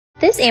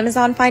This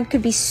Amazon find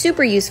could be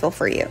super useful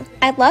for you.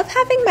 I love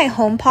having my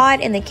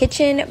HomePod in the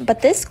kitchen,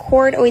 but this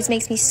cord always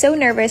makes me so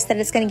nervous that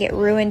it's going to get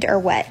ruined or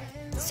wet.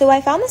 So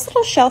I found this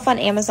little shelf on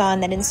Amazon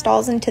that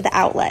installs into the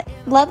outlet.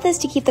 Love this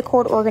to keep the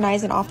cord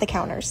organized and off the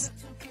counters.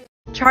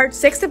 Charge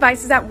 6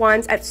 devices at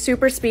once at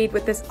super speed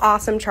with this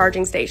awesome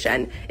charging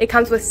station. It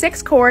comes with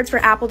 6 cords for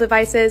Apple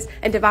devices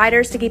and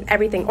dividers to keep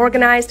everything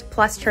organized,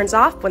 plus turns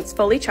off when it's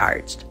fully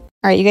charged.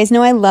 All right, you guys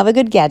know I love a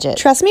good gadget.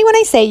 Trust me when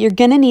I say you're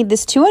gonna need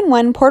this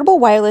 2-in-1 portable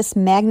wireless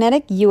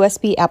magnetic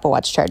USB Apple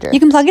Watch charger. You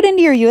can plug it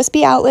into your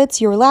USB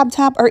outlets, your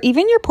laptop, or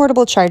even your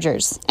portable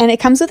chargers. And it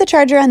comes with a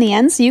charger on the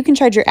end so you can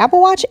charge your Apple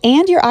Watch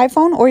and your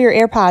iPhone or your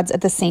AirPods at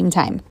the same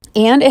time.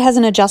 And it has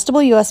an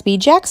adjustable USB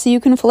jack so you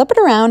can flip it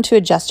around to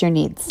adjust your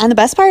needs. And the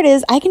best part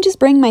is I can just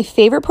bring my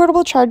favorite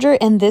portable charger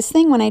and this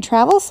thing when I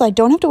travel so I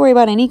don't have to worry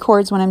about any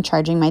cords when I'm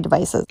charging my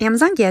devices.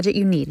 Amazon gadget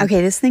you need.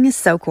 Okay, this thing is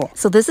so cool.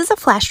 So this is a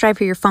flash drive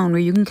for your phone where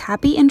you can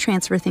copy and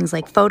transfer things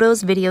like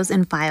photos, videos,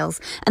 and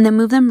files, and then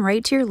move them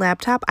right to your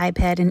laptop,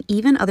 iPad, and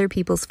even other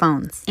people's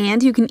phones.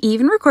 And you can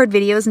even record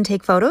videos and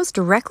take photos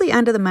directly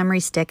onto the memory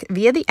stick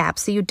via the app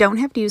so you don't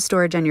have to use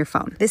storage on your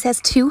phone. This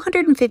has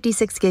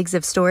 256 gigs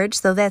of storage,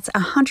 so that's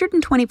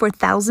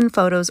 124,000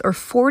 photos or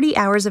 40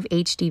 hours of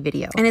HD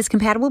video, and it's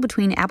compatible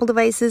between Apple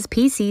devices,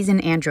 PCs,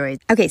 and Android.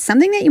 Okay,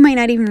 something that you might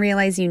not even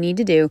realize you need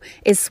to do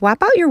is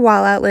swap out your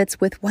wall outlets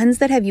with ones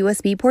that have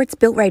USB ports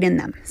built right in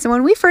them. So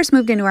when we first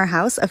moved into our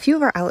house, a few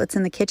of our outlets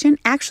in the kitchen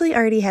actually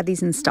already had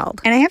these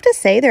installed. And I have to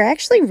say, they're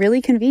actually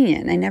really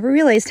convenient. I never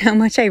realized how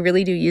much I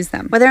really do use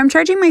them. Whether I'm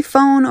charging my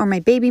phone or my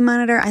baby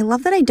monitor, I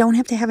love that I don't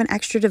have to have an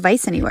extra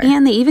device anywhere.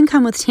 And they even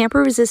come with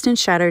tamper-resistant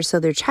shutters, so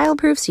they're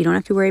child-proof, so you don't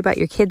have to worry about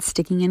your kids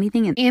sticking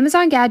anything in.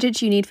 Amazon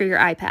gadgets you need for your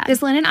iPad.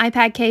 This linen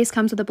iPad case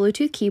comes with a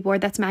Bluetooth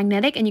keyboard that's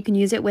magnetic and you can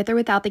use it with or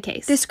without the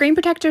case. This screen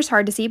protector is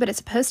hard to see, but it's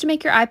supposed to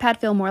make your iPad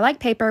feel more like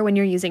paper when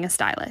you're using a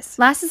stylus.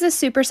 Last is this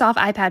super soft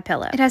iPad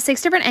pillow. It has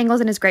 6 different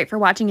angles and is great for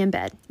watching in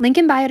bed. Link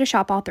in bio to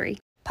shop all 3.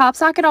 Pop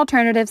socket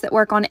alternatives that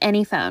work on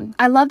any phone.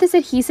 I love this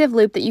adhesive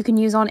loop that you can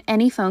use on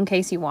any phone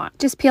case you want.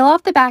 Just peel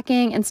off the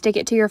backing and stick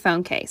it to your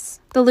phone case.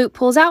 The loop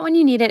pulls out when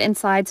you need it and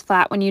slides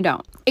flat when you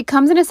don't. It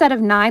comes in a set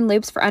of 9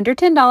 loops for under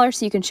 $10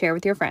 so you can share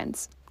with your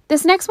friends.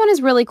 This next one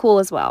is really cool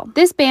as well.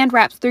 This band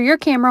wraps through your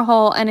camera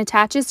hole and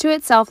attaches to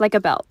itself like a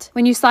belt.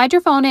 When you slide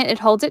your phone in, it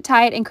holds it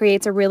tight and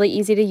creates a really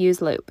easy to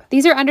use loop.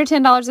 These are under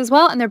 $10 as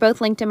well, and they're both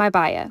linked in my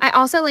bio. I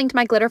also linked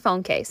my glitter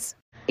phone case.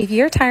 If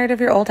you're tired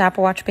of your old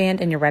Apple Watch band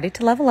and you're ready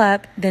to level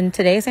up, then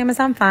today's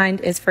Amazon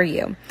find is for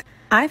you.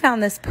 I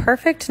found this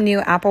perfect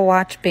new Apple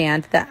Watch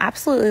band that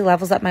absolutely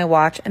levels up my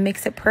watch and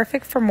makes it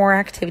perfect for more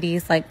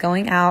activities like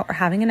going out or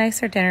having a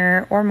nicer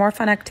dinner or more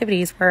fun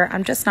activities where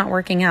I'm just not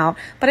working out,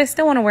 but I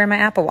still want to wear my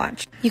Apple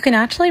Watch. You can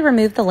actually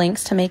remove the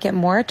links to make it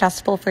more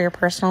adjustable for your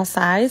personal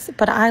size,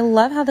 but I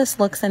love how this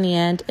looks in the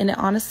end, and it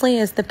honestly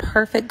is the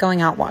perfect going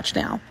out watch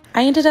now.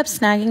 I ended up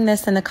snagging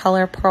this in the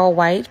color pearl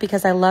white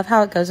because I love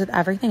how it goes with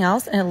everything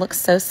else and it looks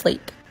so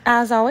sleek.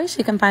 As always,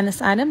 you can find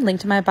this item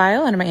linked to my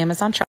bio under my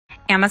Amazon shop.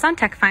 Amazon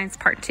Tech Finds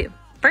Part 2.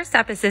 First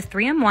up is this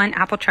 3-in-1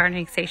 Apple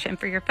charging station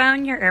for your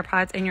phone, your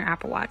AirPods, and your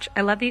Apple Watch.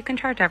 I love that you can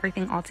charge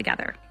everything all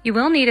together. You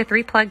will need a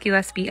 3-plug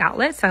USB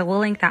outlet, so I will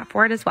link that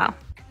for it as well.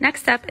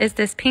 Next up is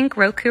this pink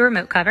Roku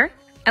remote cover.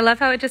 I love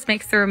how it just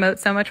makes the remote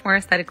so much more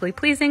aesthetically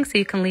pleasing so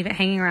you can leave it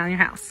hanging around your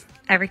house.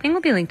 Everything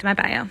will be linked to my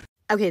bio.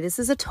 Okay, this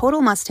is a total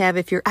must-have.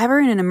 If you're ever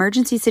in an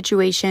emergency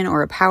situation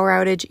or a power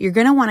outage, you're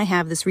going to want to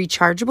have this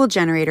rechargeable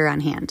generator on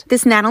hand.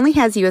 This not only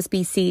has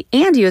USB-C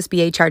and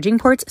USB-A charging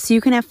ports, so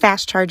you can have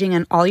fast charging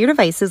on all your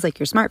devices like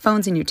your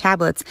smartphones and your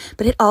tablets,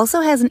 but it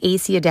also has an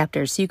AC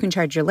adapter, so you can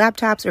charge your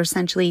laptops or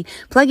essentially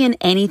plug in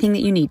anything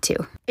that you need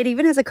to. It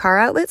even has a car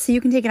outlet, so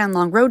you can take it on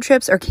long road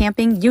trips or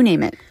camping, you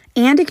name it.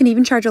 And it can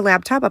even charge a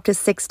laptop up to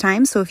 6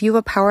 times, so if you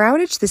have a power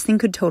outage, this thing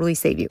could totally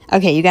save you.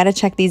 Okay, you gotta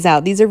check these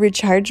out. These are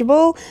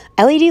rechargeable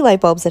LED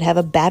light bulbs that have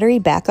a battery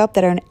backup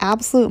that are an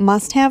absolute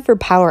must-have for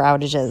power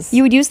outages.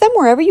 You would use them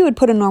wherever you would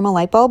put a normal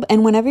light bulb,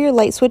 and whenever your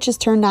light switch is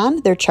turned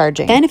on, they're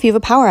charging. And if you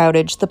have a power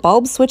outage, the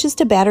bulb switches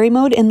to battery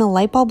mode and the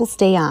light bulb will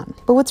stay on.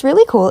 But what's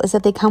really cool is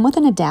that they come with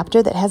an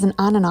adapter that has an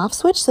on and off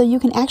switch, so you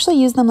can actually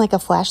use them like a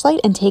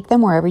flashlight and take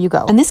them wherever you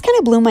go. And this kind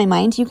of blew my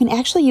mind. You can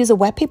actually use a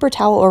wet paper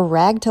towel or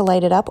rag to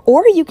light it up,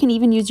 or you can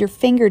even use your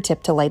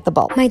fingertip to light the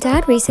bulb. My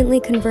dad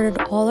recently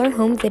converted all our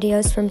home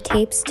videos from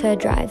tapes to a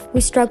drive. We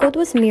struggled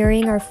with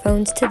mirroring our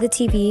phones to the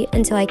TV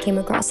until I came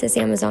across this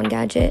Amazon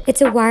gadget.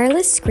 It's a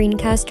wireless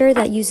screencaster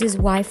that uses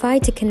Wi-Fi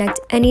to connect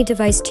any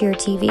device to your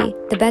TV.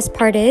 The best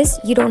part is,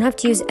 you don't have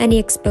to use any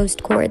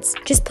exposed cords.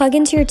 Just plug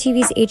into your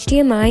TV's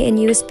HDMI and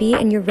USB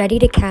and you're ready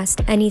to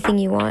cast anything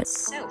you want.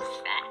 So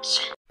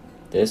fetch.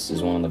 This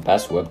is one of the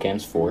best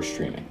webcams for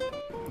streaming.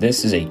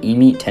 This is a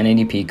eMeet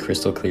 1080p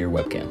crystal clear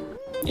webcam.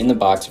 In the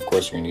box, of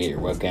course, you're going to get your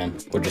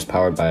webcam, which is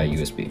powered by a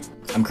USB.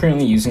 I'm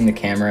currently using the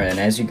camera, and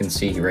as you can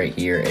see right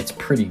here, it's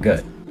pretty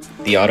good.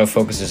 The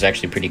autofocus is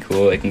actually pretty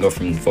cool. It can go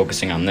from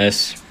focusing on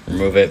this,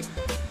 remove it,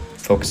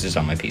 focuses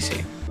on my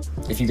PC.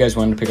 If you guys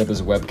wanted to pick up this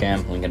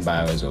webcam, link in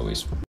bio as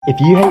always. If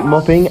you hate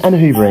mopping and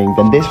hoovering,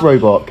 then this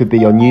robot could be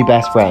your new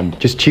best friend.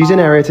 Just choose an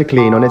area to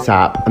clean on its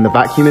app, and the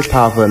vacuum is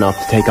powerful enough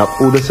to take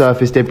up all the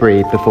surface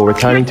debris before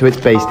returning to its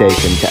base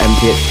station to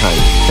empty its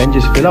tank. Then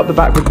just fill up the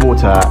back with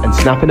water and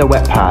snap in a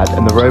wet pad,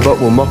 and the robot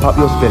will mop up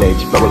your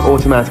spillage, but will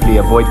automatically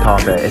avoid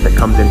carpet if it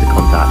comes into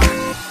contact.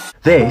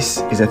 This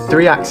is a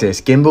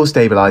 3-axis gimbal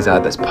stabilizer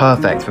that's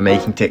perfect for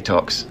making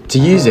TikToks. To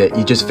use it,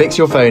 you just fix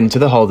your phone to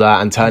the holder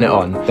and turn it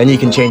on. Then you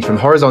can change from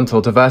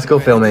horizontal to vertical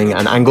filming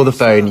and angle the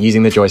phone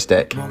using the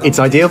joystick. It's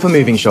ideal for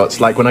moving shots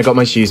like when I got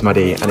my shoes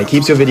muddy, and it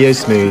keeps your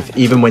videos smooth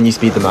even when you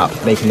speed them up,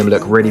 making them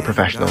look really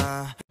professional.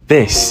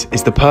 This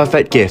is the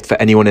perfect gift for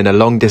anyone in a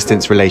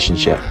long-distance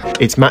relationship.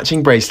 It's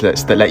matching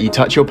bracelets that let you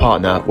touch your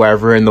partner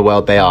wherever in the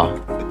world they are.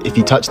 If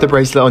you touch the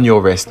bracelet on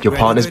your wrist, your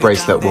partner's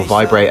bracelet will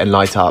vibrate and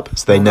light up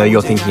so they know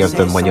you're thinking of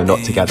them when you're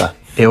not together.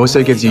 It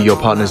also gives you your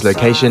partner's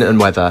location and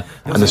weather,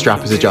 and the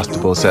strap is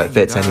adjustable so it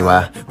fits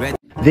anywhere.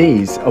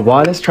 These are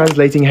wireless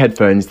translating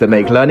headphones that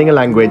make learning a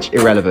language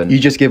irrelevant. You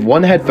just give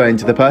one headphone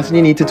to the person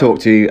you need to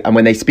talk to, and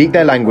when they speak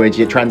their language,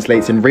 it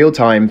translates in real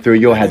time through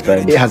your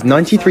headphones. It has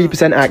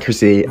 93%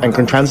 accuracy and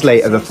can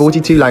translate over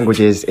 42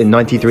 languages in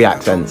 93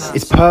 accents.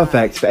 It's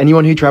perfect for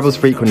anyone who travels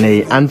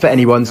frequently and for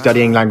anyone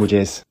studying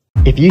languages.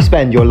 If you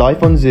spend your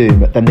life on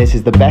Zoom, then this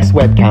is the best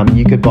webcam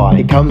you could buy.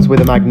 It comes with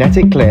a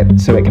magnetic clip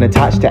so it can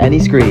attach to any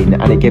screen,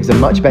 and it gives a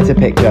much better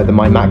picture than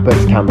my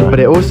MacBook's camera.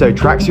 But it also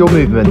tracks your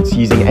movements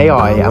using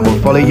AI and will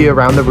follow you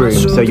around the room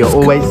so you're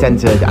always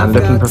centered and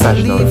looking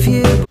professional.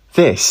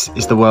 This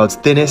is the world's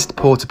thinnest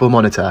portable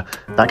monitor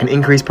that can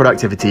increase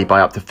productivity by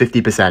up to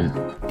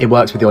 50%. It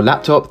works with your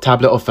laptop,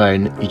 tablet or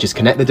phone. You just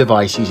connect the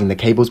device using the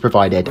cables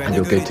provided and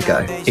you're good to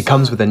go. It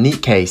comes with a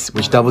neat case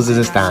which doubles as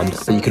a stand,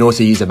 but you can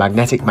also use a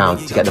magnetic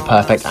mount to get the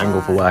perfect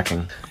angle for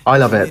working. I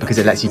love it because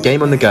it lets you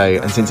game on the go,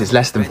 and since it's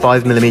less than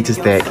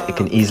 5mm thick, it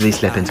can easily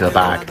slip into a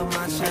bag.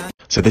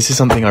 So this is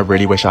something I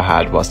really wish I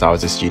had whilst I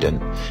was a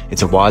student.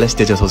 It's a wireless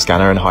digital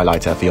scanner and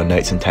highlighter for your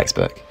notes and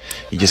textbook.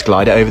 You just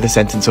glide it over the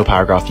sentence or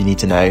paragraph you need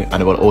to know,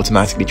 and it will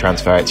automatically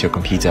transfer it to your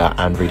computer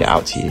and read it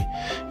out to you.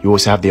 You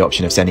also have the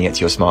option of sending it to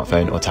your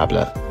smartphone or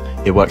tablet.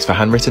 It works for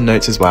handwritten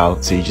notes as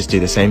well, so you just do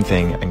the same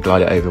thing and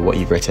glide it over what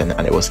you've written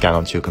and it will scan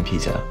onto your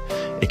computer.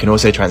 It can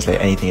also translate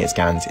anything it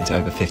scans into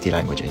over 50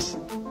 languages.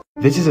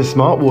 This is a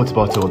smart water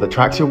bottle that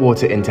tracks your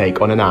water intake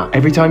on an app.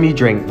 Every time you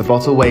drink, the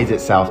bottle weighs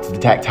itself to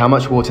detect how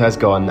much water has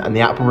gone, and the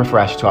app will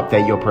refresh to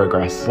update your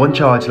progress. One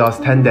charge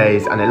lasts 10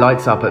 days, and it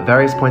lights up at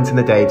various points in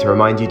the day to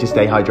remind you to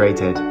stay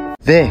hydrated.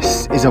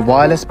 This is a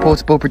wireless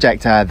portable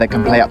projector that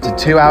can play up to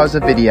 2 hours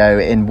of video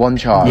in one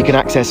charge. You can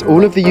access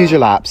all of the usual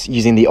apps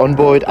using the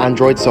onboard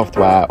Android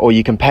software, or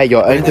you can pair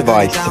your own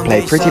device to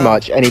play pretty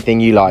much anything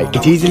you like.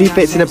 It easily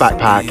fits in a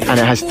backpack, and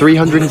it has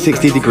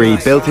 360-degree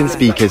built-in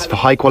speakers for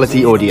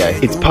high-quality audio.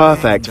 It's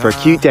perfect for a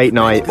cute date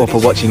night or for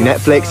watching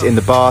Netflix in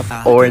the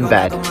bath or in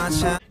bed.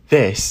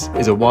 This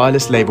is a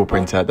wireless label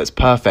printer that's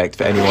perfect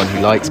for anyone who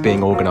likes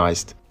being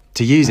organised.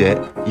 To use it,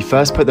 you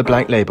first put the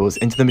blank labels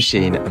into the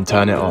machine and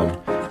turn it on.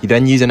 You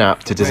then use an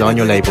app to design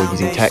your label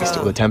using text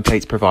or the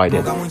templates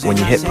provided. When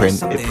you hit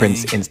print, it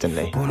prints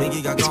instantly.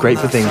 It's great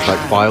for things like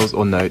files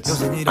or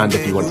notes, and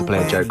if you want to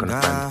play a joke on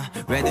a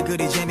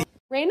friend.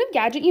 Random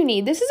gadget you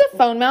need. This is a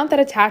phone mount that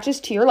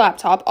attaches to your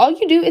laptop. All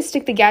you do is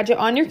stick the gadget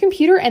on your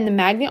computer and the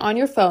magnet on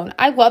your phone.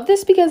 I love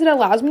this because it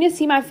allows me to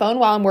see my phone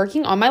while I'm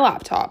working on my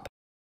laptop.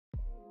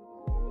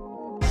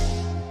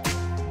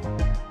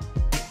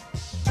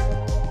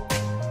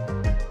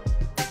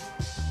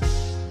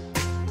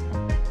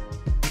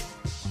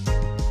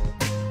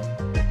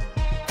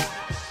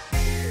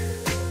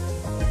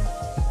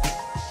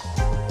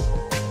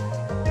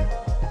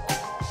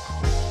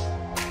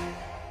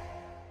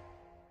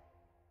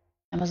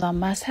 Amazon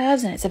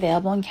must-haves, and it's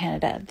available in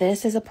Canada.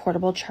 This is a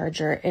portable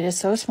charger. It is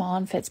so small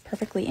and fits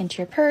perfectly into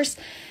your purse,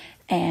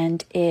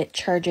 and it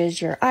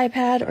charges your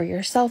iPad or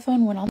your cell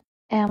phone when on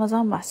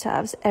Amazon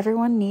must-haves.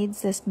 Everyone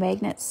needs this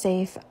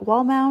magnet-safe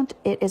wall mount.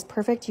 It is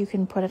perfect. You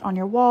can put it on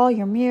your wall,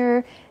 your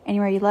mirror,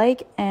 anywhere you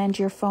like, and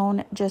your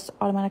phone just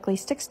automatically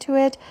sticks to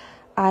it.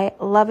 I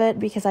love it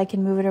because I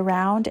can move it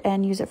around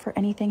and use it for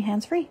anything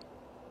hands-free.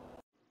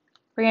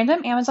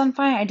 Random Amazon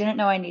find I didn't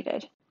know I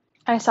needed.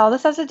 I saw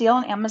this as a deal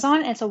on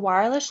Amazon. It's a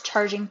wireless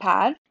charging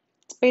pad.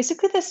 It's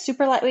basically this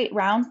super lightweight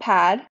round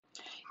pad.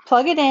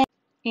 Plug it in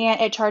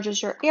and it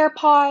charges your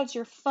AirPods,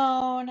 your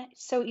phone.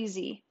 It's so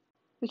easy.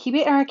 We keep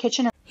it in our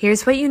kitchen.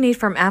 Here's what you need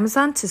from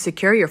Amazon to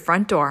secure your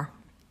front door.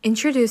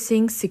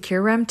 Introducing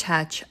SecureRAM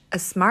Touch, a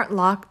smart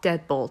lock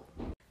deadbolt.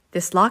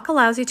 This lock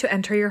allows you to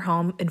enter your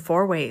home in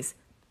 4 ways: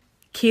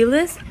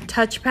 keyless,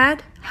 touchpad,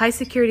 high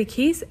security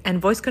keys,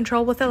 and voice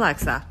control with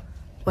Alexa.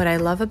 What I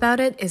love about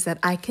it is that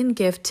I can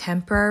give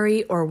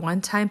temporary or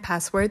one-time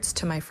passwords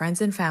to my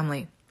friends and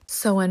family.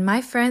 So when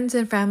my friends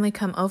and family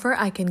come over,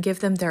 I can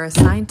give them their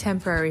assigned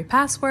temporary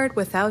password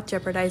without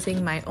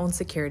jeopardizing my own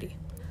security.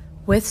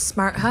 With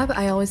Smart Hub,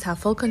 I always have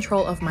full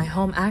control of my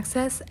home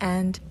access,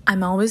 and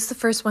I'm always the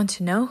first one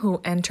to know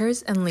who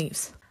enters and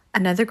leaves.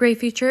 Another great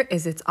feature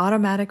is its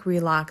automatic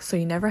relock, so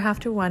you never have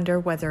to wonder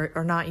whether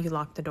or not you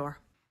lock the door.